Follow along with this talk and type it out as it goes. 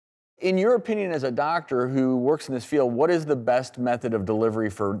In your opinion, as a doctor who works in this field, what is the best method of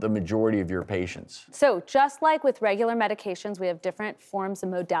delivery for the majority of your patients? So just like with regular medications, we have different forms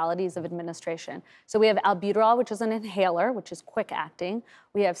and modalities of administration. So we have albuterol, which is an inhaler, which is quick acting.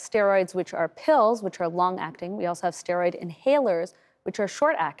 We have steroids, which are pills, which are long acting. We also have steroid inhalers, which are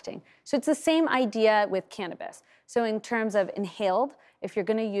short acting. So it's the same idea with cannabis. So in terms of inhaled, if you're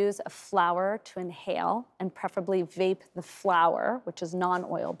gonna use a flower to inhale, and preferably vape the flower, which is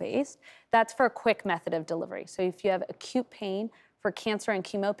non-oil based, that's for a quick method of delivery. So if you have acute pain, for cancer and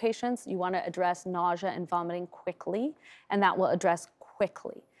chemo patients, you wanna address nausea and vomiting quickly, and that will address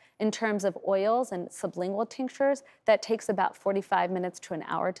quickly. In terms of oils and sublingual tinctures, that takes about 45 minutes to an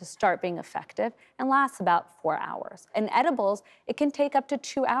hour to start being effective and lasts about 4 hours. In edibles, it can take up to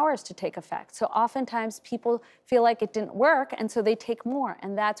 2 hours to take effect. So oftentimes people feel like it didn't work, and so they take more,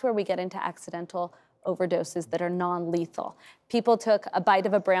 and that's where we get into accidental overdoses that are non-lethal. People took a bite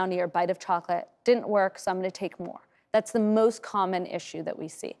of a brownie or a bite of chocolate, didn't work, so I'm gonna take more. That's the most common issue that we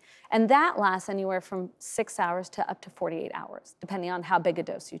see. And that lasts anywhere from 6 hours to up to 48 hours, depending on how big a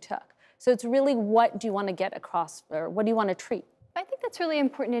dose you took. So it's really, what do you want to get across, or what do you want to treat? I think that's really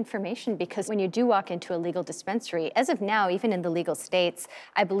important information, because when you do walk into a legal dispensary, as of now, even in the legal states,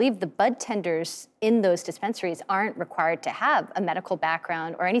 I believe the bud tenders in those dispensaries aren't required to have a medical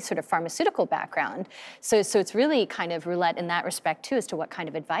background or any sort of pharmaceutical background. So it's really kind of roulette in that respect too, as to what kind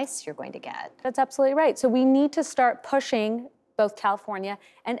of advice you're going to get. That's absolutely right. So we need to start pushing both California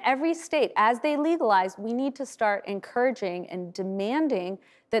and every state, as they legalize, we need to start encouraging and demanding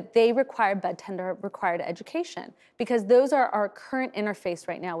that they require bud tender required education, because those are our current interface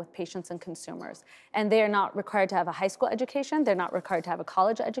right now with patients and consumers. And they are not required to have a high school education, they're not required to have a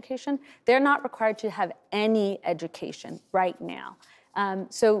college education, they're not required to have any education right now.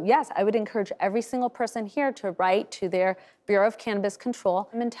 So yes, I would encourage every single person here to write to their Bureau of Cannabis Control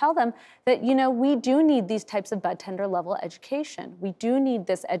and tell them that, you know, we do need these types of bud tender level education. We do need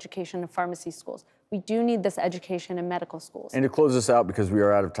this education in pharmacy schools. We do need this education in medical schools. And to close this out, because we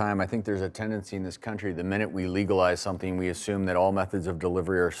are out of time, I think there's a tendency in this country, the minute we legalize something, we assume that all methods of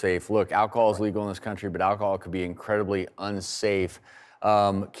delivery are safe. Look, alcohol is legal in this country, but alcohol could be incredibly unsafe.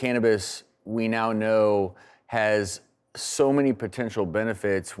 Cannabis, we now know, has so many potential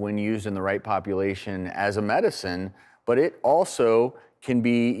benefits when used in the right population as a medicine, but it also can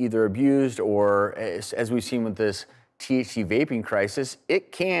be either abused or, as we've seen with this THC vaping crisis,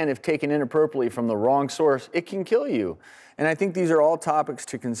 it can, if taken inappropriately from the wrong source, it can kill you. And I think these are all topics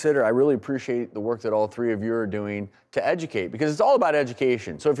to consider. I really appreciate the work that all three of you are doing to educate, because it's all about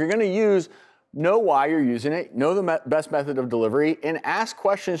education. So if you're gonna use, know why you're using it, know the best method of delivery, and ask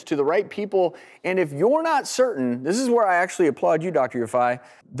questions to the right people. And if you're not certain, this is where I actually applaud you, Dr. Yafai.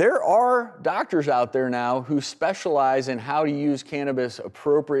 There are doctors out there now who specialize in how to use cannabis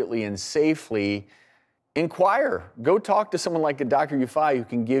appropriately and safely. Inquire. Go talk to someone like a Dr. Yafai who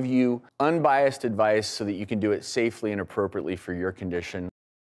can give you unbiased advice so that you can do it safely and appropriately for your condition.